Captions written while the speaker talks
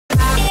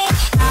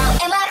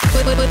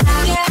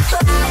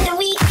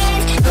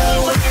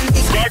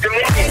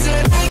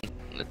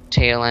The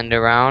tail end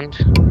around.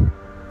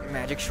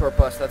 Magic short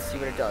bus, let's see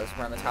what it does.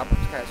 We're on the top of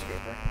the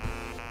skyscraper.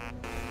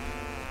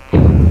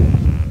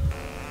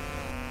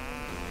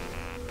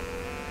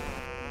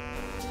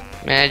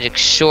 Magic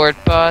short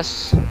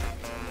bus.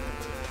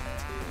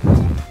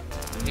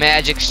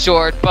 Magic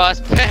short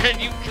bus. Ben,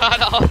 you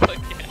got off again.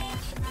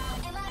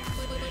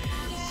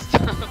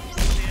 Stop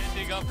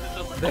standing up in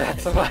the bus.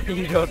 That's why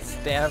you don't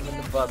stand in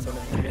the bus when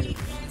it's moving.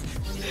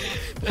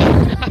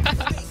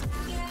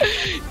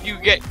 You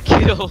get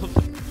killed.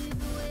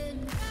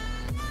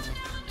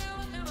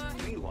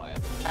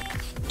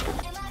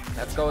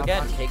 Let's go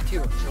again. Take two.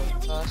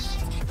 Short bus.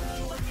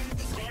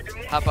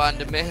 Hop on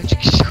the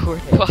magic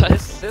short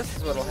bus. This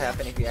is what'll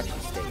happen if you actually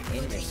stay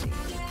in your seat.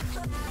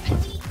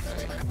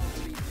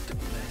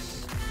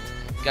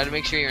 Gotta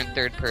make sure you're in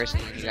third person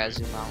when you guys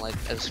zoom out like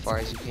as far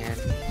as you can.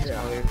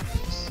 Yeah.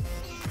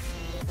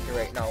 You're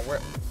right. No,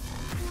 we're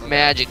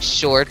Magic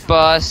short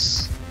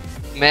bus.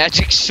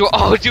 Magic short.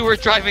 Oh, dude, we're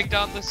driving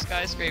down the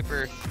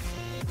skyscraper.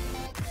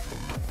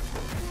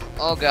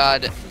 Oh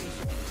God.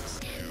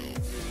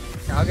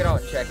 I'll get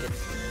out and check it.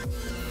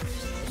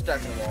 We're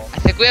stuck in the wall. I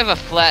think we have a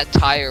flat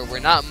tire. We're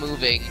not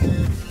moving.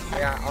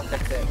 Yeah, I'll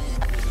fix it.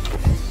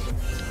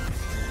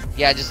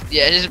 Yeah,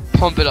 just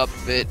pump it up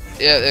a bit.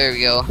 Yeah, there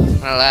we go.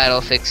 Well,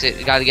 that'll fix it.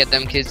 We gotta get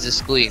them kids to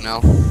school, you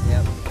know.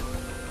 Yep.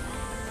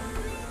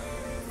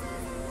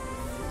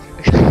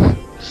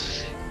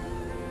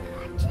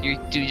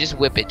 Dude, just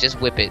whip it.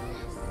 Just whip it.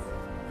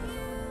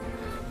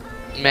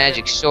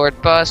 Magic short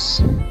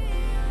bus.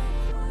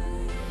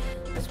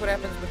 That's what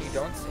happens when you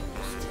don't see.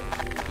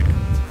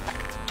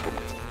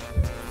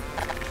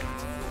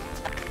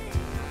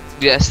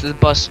 Yes, the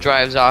bus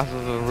drives off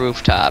of a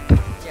rooftop. Yeah,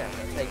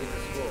 that's how you get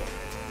to school.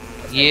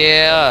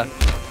 Yeah,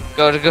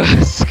 go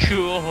to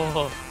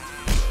school.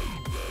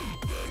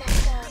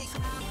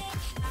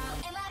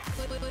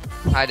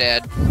 Hi,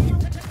 Dad.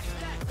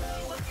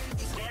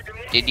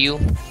 Did you?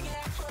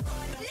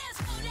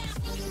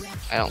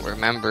 I don't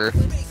remember.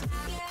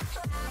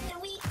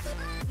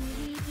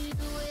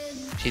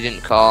 She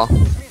didn't call.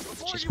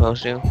 She's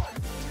supposed to.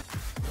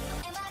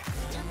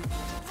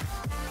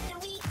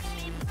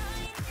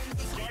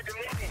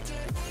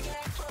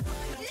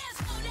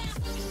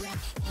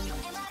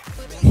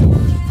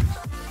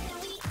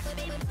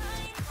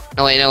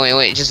 No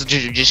wait.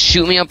 Just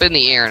shoot me up in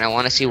the air, and I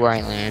want to see where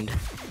I land.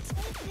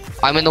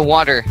 I'm in the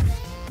water.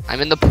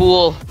 I'm in the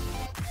pool.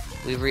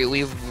 We've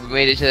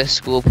made it to the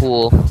school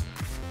pool.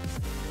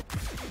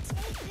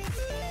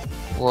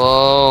 Whoa!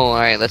 All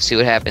right, let's see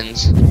what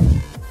happens.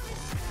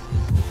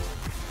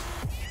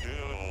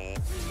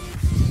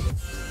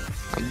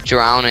 I'm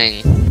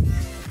drowning.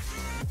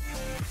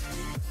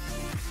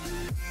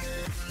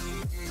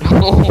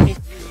 Oh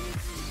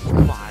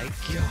my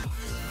God.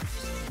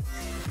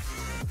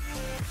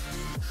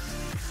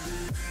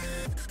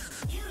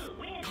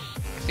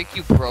 I think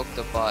you broke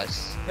the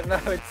bus. No,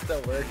 it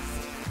still works.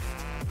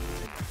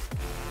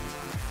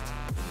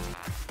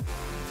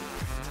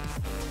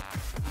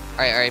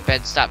 Alright,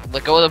 Ben, stop.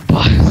 Let go of the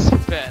bus.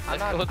 Ben, let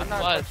go of the I'm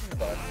not bus. touching the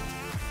bus.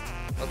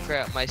 Oh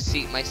crap, my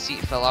seat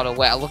fell out of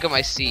wet. Look at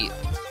my seat.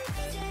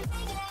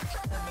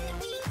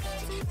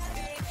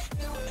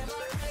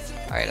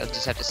 Alright, I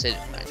just have to sit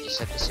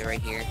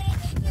right here.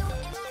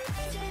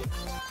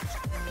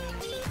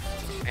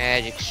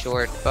 Magic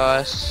short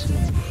bus.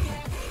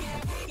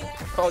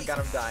 Oh God,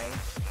 I'm dying.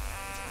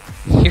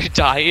 You're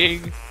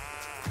dying?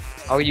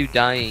 How are you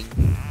dying?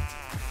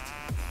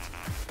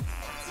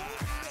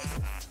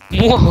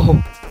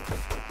 Whoa!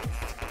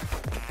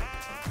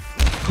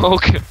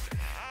 Okay.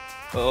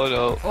 Oh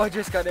no. Oh, I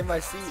just got in my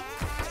seat.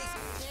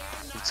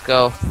 Let's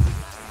go.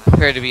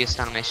 Prepare to be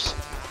astonished.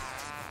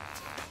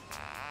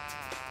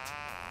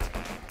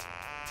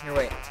 Here,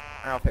 wait.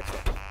 I'll fix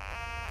it.